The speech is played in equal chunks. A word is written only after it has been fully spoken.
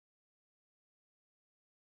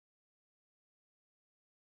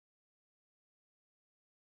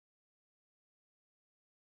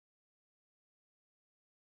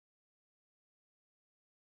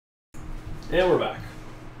And we're back.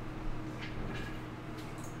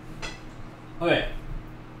 Okay.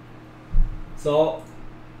 So,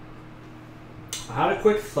 I had a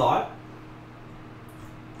quick thought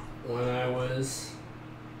when I was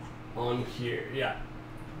on here. Yeah.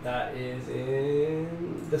 That is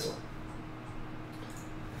in this one.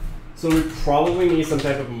 So we probably need some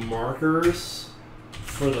type of markers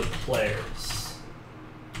for the players.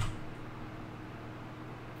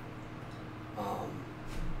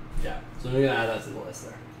 Yeah, so we're gonna add that to the list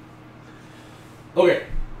there. Okay.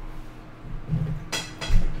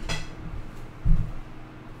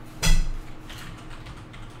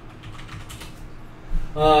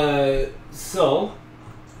 So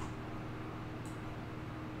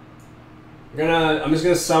I'm just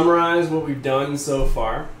gonna summarize what we've done so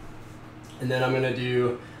far, and then I'm gonna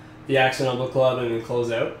do the Accidental Book Club and then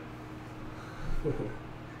close out.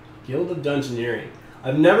 Guild of Dungeoneering.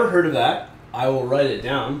 I've never heard of that. I will write it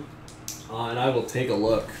down, and I will take a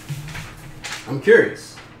look. I'm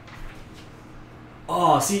curious.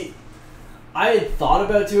 Oh, see, I had thought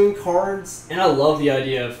about doing cards, and I love the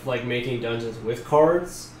idea of like making dungeons with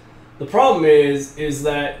cards. The problem is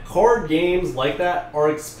that card games like that are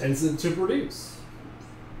expensive to produce.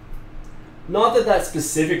 Not that that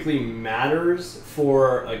specifically matters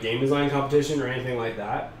for a game design competition or anything like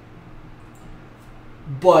that,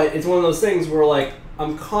 but it's one of those things where like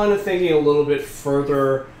I'm kind of thinking a little bit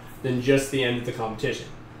further than just the end of the competition.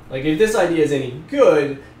 Like if this idea is any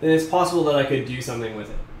good, then it's possible that I could do something with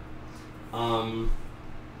it.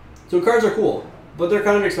 So cards are cool, but they're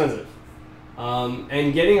kind of expensive.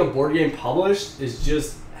 And getting a board game published is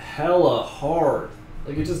just hella hard.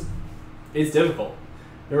 Like it's difficult.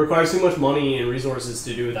 It requires too much money and resources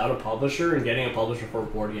to do without a publisher, and getting a publisher for a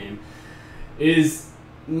board game is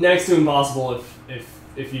next to impossible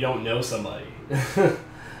if you don't know somebody.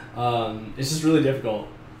 It's just really difficult.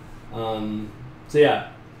 So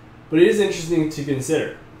yeah, but it is interesting to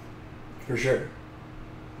consider, for sure.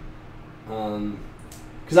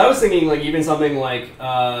 Because I was thinking like even something like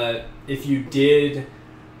if you did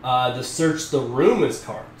the Search the Room as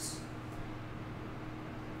cards,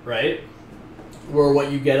 right? Where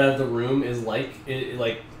what you get out of the room is like it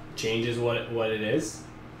like changes what it is.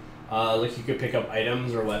 Like you could pick up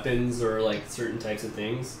items or weapons or like certain types of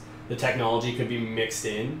things. The technology could be mixed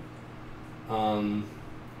in.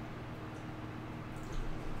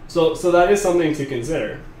 So that is something to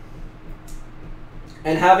consider.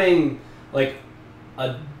 And having like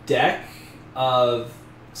a deck of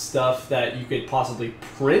stuff that you could possibly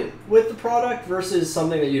print with the product versus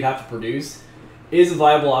something that you'd have to produce is a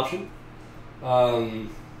viable option. So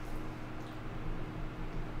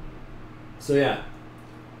yeah,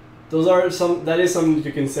 that is something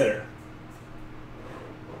to consider,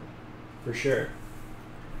 for sure.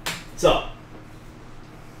 So,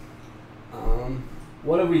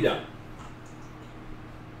 what have we done?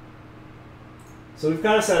 So we've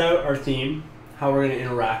kind of set out our theme, how we're going to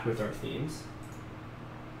interact with our themes.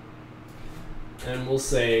 And we'll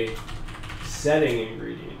say setting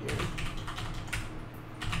ingredient here.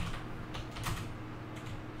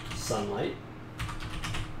 Sunlight.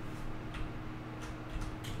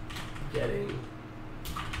 Getting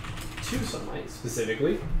to sunlight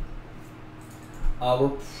specifically.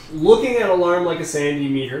 We're looking at Alarm Like a Sandy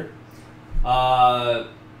meter.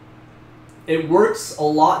 It works a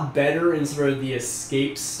lot better in sort of the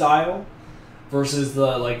escape style versus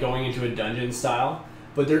the like going into a dungeon style.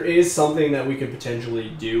 But there is something that we could potentially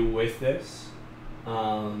do with this.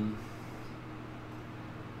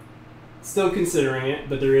 Still considering it,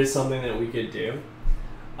 but there is something that we could do.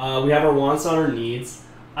 We have our wants on our needs.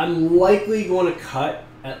 I'm likely going to cut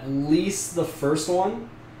at least the first one.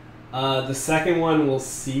 The second one we'll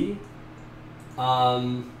see.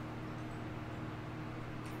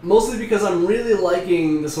 Mostly because I'm really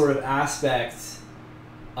liking the sort of aspect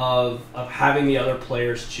of having the other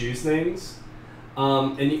players choose things.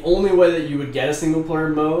 And the only way that you would get a single player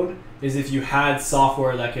mode is if you had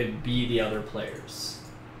software that could be the other players.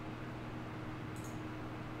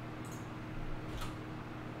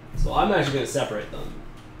 So I'm actually going to separate them.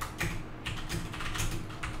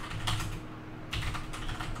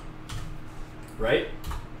 Right?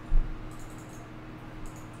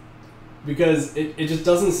 Because it just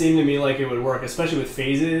doesn't seem to me like it would work, especially with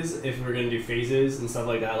phases. If we're going to do phases and stuff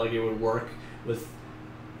like that, like it would work with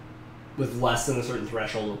less than a certain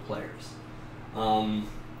threshold of players. So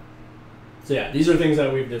yeah, these are things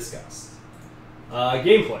that we've discussed.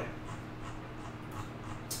 Gameplay.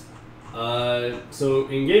 So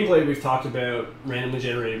in gameplay, we've talked about randomly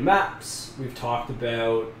generated maps. We've talked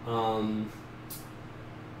about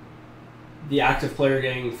the active player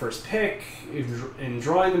getting first pick in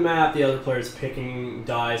drawing the map, the other players picking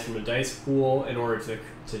dice from a dice pool in order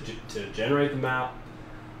to generate the map.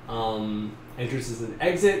 Entrances and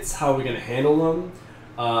exits, how are we going to handle them?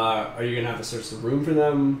 Are you going to have to search the room for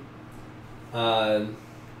them?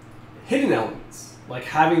 Hidden elements, like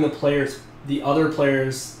having the players other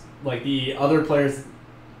players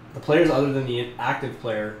other than the active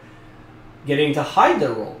player getting to hide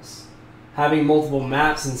their roles, having multiple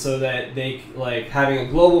maps, and so that they like having a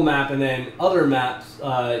global map and then other maps,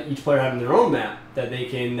 each player having their own map that they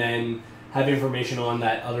can then have information on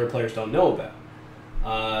that other players don't know about.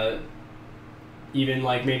 Even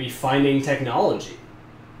like maybe finding technology,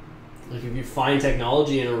 like if you find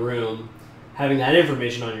technology in a room, having that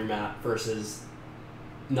information on your map versus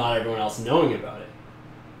not everyone else knowing about it,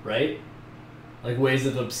 right? Like ways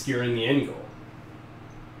of obscuring the end goal.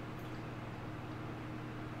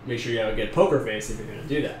 Make sure you have a good poker face if you're going to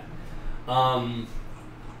do that.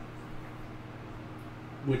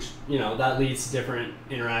 Which, you know, that leads to different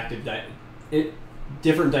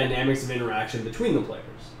different dynamics of interaction between the players.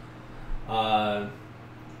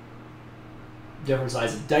 Different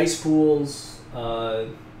size of dice pools.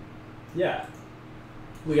 Yeah.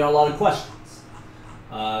 We got a lot of questions.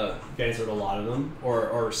 We've answered a lot of them,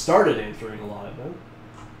 or started answering a lot of them.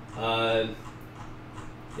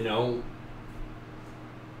 You know,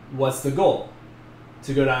 what's the goal?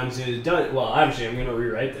 To go down to well, actually, I'm going to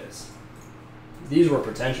rewrite this. These were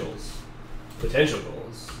potential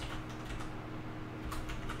goals.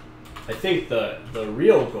 I think the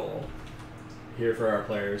real goal here for our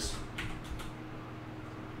players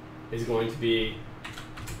is going to be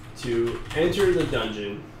to enter the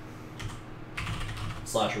dungeon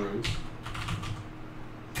 / rooms,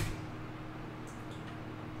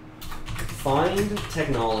 find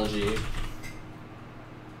technology,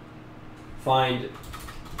 find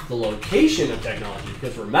the location of technology,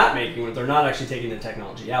 because we're map making, but they're not actually taking the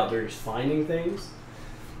technology out, they're just finding things,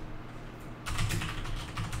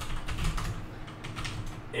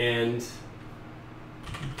 and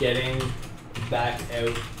getting back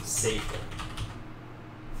out safely,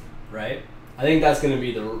 right? I think that's going to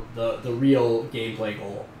be the real gameplay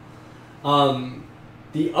goal.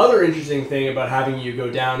 The other interesting thing about having you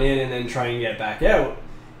go down in and then try and get back out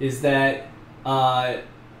is that, the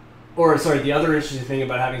other interesting thing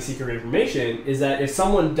about having secret information is that if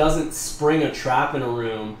someone doesn't spring a trap in a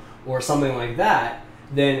room or something like that,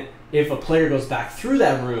 then if a player goes back through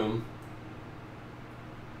that room,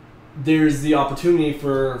 there's the opportunity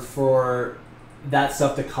for that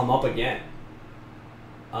stuff to come up again.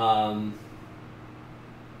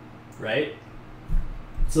 Right?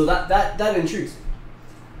 So that intrigues me.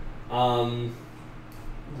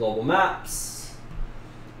 Global maps.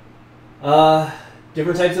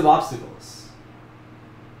 Different types of obstacles.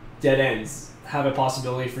 Dead ends have a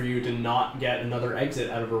possibility for you to not get another exit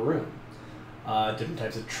out of a room. Different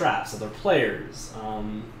types of traps, other players.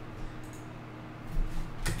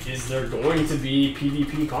 Is there going to be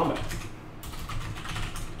PvP combat?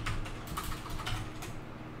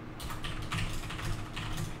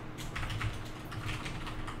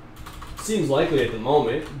 Seems likely at the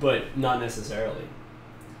moment, but not necessarily.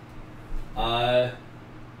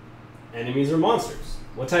 Enemies or monsters?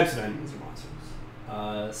 What types of enemies or monsters?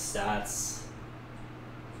 Stats.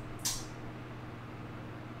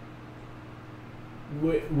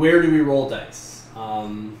 Where do we roll dice?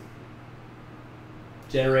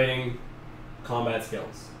 Generating combat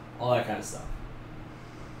skills. All that kind of stuff.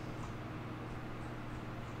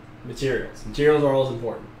 Materials. Materials are always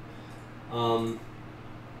important.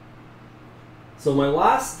 So my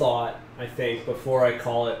last thought, I think, before I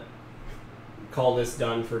call this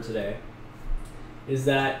done for today, is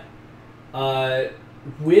that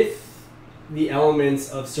with the elements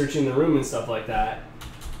of searching the room and stuff like that,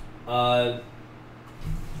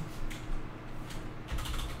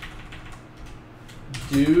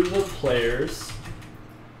 do the players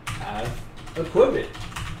have equipment?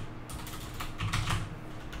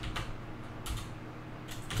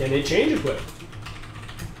 Can they change equipment?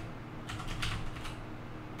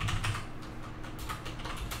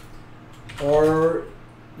 Are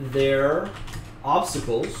there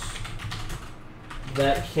obstacles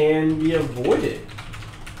that can be avoided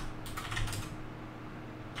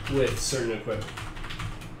with certain equipment?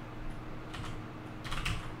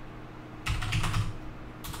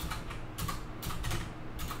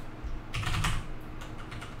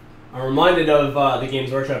 I'm reminded of the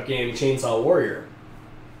Games Workshop game Chainsaw Warrior,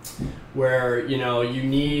 where you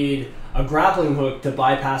need a grappling hook to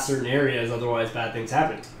bypass certain areas, otherwise bad things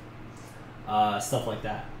happen. Stuff like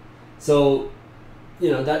that. So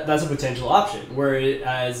that's a potential option.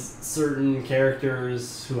 Whereas certain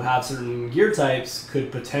characters who have certain gear types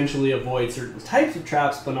could potentially avoid certain types of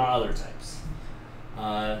traps, but not other types.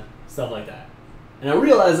 Stuff like that. And I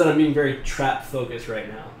realize that I'm being very trap focused right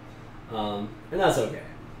now, and that's okay.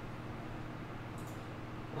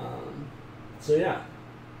 So yeah,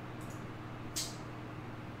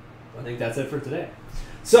 I think that's it for today.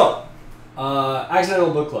 So,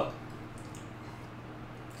 Accidental Book Club.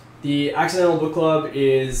 The Accidental Book Club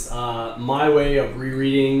is my way of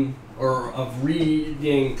rereading or of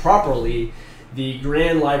reading properly the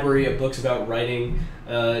grand library of books about writing,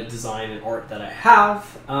 design, and art that I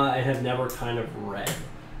have and have never kind of read.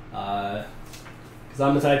 Because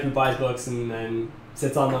I'm the type who buys books and then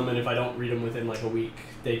sits on them, and if I don't read them within like a week,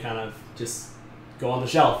 they kind of just go on the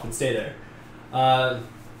shelf and stay there.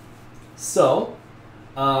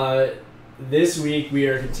 This week we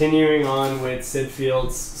are continuing on with Sid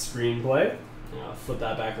Field's screenplay. Flip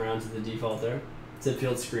that back around to the default there. Sid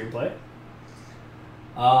Field's screenplay.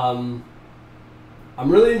 I'm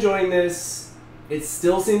really enjoying this. It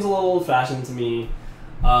still seems a little old-fashioned to me,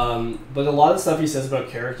 but a lot of the stuff he says about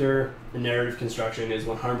character and narrative construction is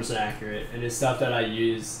 100% accurate, and it's stuff that I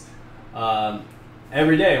use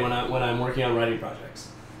every day when I'm working on writing projects.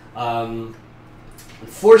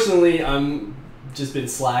 Unfortunately, I'm just been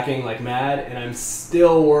slacking like mad, and I'm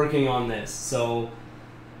still working on this, so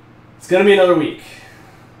it's gonna be another week.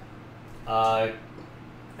 And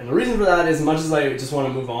the reason for that is, as much as I just want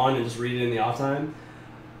to move on and just read it in the off time,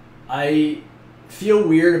 I feel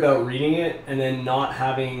weird about reading it and then not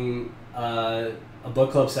having a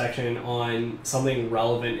book club section on something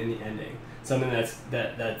relevant in the ending, something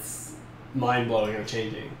that's mind blowing or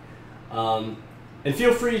changing. And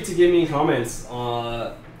feel free to give me comments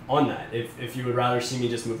on that. If you would rather see me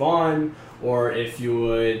just move on, or if you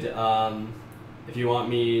would, if you want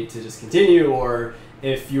me to just continue, or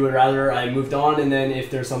if you would rather I moved on and then if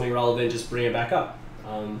there's something relevant, just bring it back up.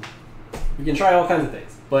 We can try all kinds of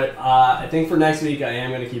things, but I think for next week I am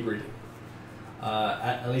going to keep reading.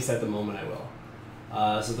 At least at the moment I will.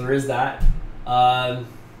 So there is that.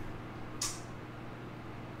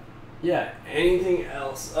 Yeah, anything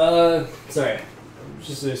else? Sorry,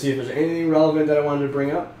 just to see if there's anything relevant that I wanted to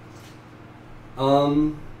bring up.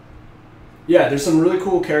 Yeah, there's some really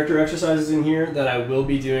cool character exercises in here that I will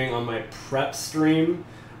be doing on my prep stream,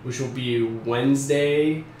 which will be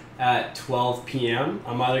Wednesday at 12 p.m.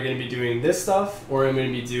 I'm either going to be doing this stuff or I'm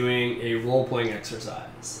going to be doing a role-playing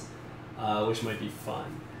exercise, which might be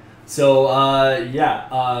fun. So,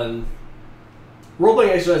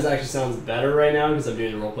 role-playing exercise actually sounds better right now because I'm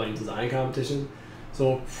doing a role-playing design competition. So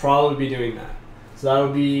we'll probably be doing that. So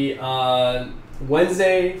that'll be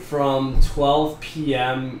Wednesday from 12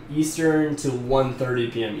 p.m. Eastern to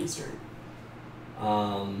 1:30 p.m. Eastern.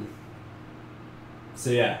 So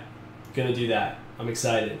yeah, gonna do that. I'm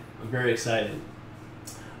excited. I'm very excited.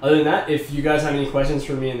 Other than that, if you guys have any questions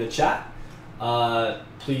for me in the chat,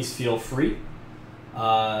 please feel free.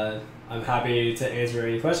 I'm happy to answer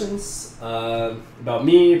any questions about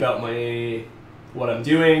me, about what I'm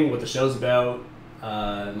doing, what the show's about,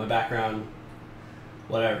 my background,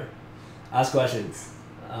 whatever. Ask questions.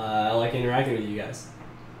 I like interacting with you guys.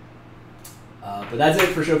 But that's it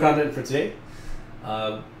for show content for today.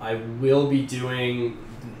 I will be doing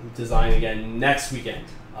design again next weekend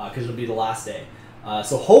because it'll be the last day.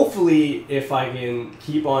 So hopefully, if I can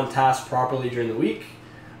keep on task properly during the week,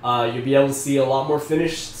 you'll be able to see a lot more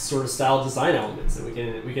finished sort of style design elements,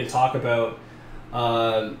 and we can talk about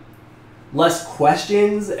less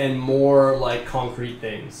questions and more like concrete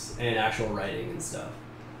things and actual writing and stuff.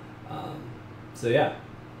 So yeah.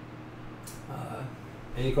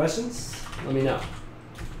 Any questions? Let me know.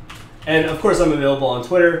 And of course, I'm available on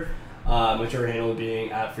Twitter, my Twitter handle being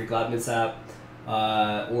 @freaklabmitsap,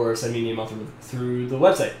 or send me an email through the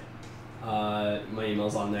website. My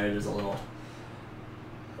email's on there. There's a little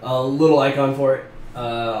icon for it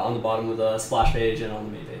on the bottom of the splash page and on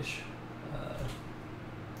the main page.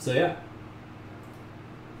 So yeah.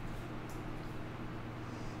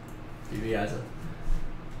 Give you guys a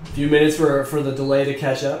few minutes for the delay to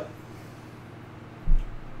catch up.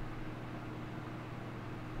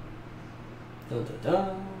 Dun, dun,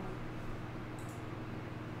 dun.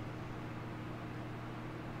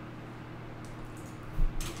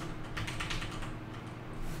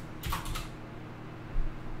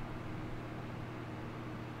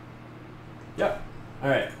 Yep.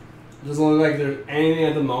 Alright. Doesn't look like there's anything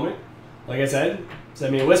at the moment. Like I said,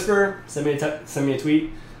 send me a whisper, send me a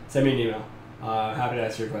tweet, send me an email. Happy to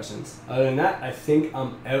answer your questions. Other than that, I think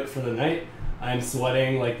I'm out for the night. I'm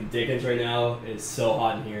sweating like the dickens right now. It's so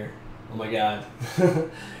hot in here. Oh my god.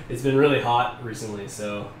 It's been really hot recently,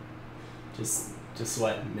 so just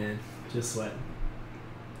sweating, man. Just sweating.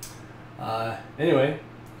 Anyway,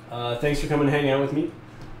 thanks for coming to hang out with me.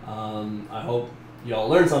 I hope you all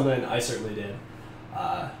learned something. I certainly did.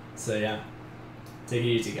 So yeah, take it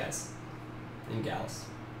easy, guys and gals.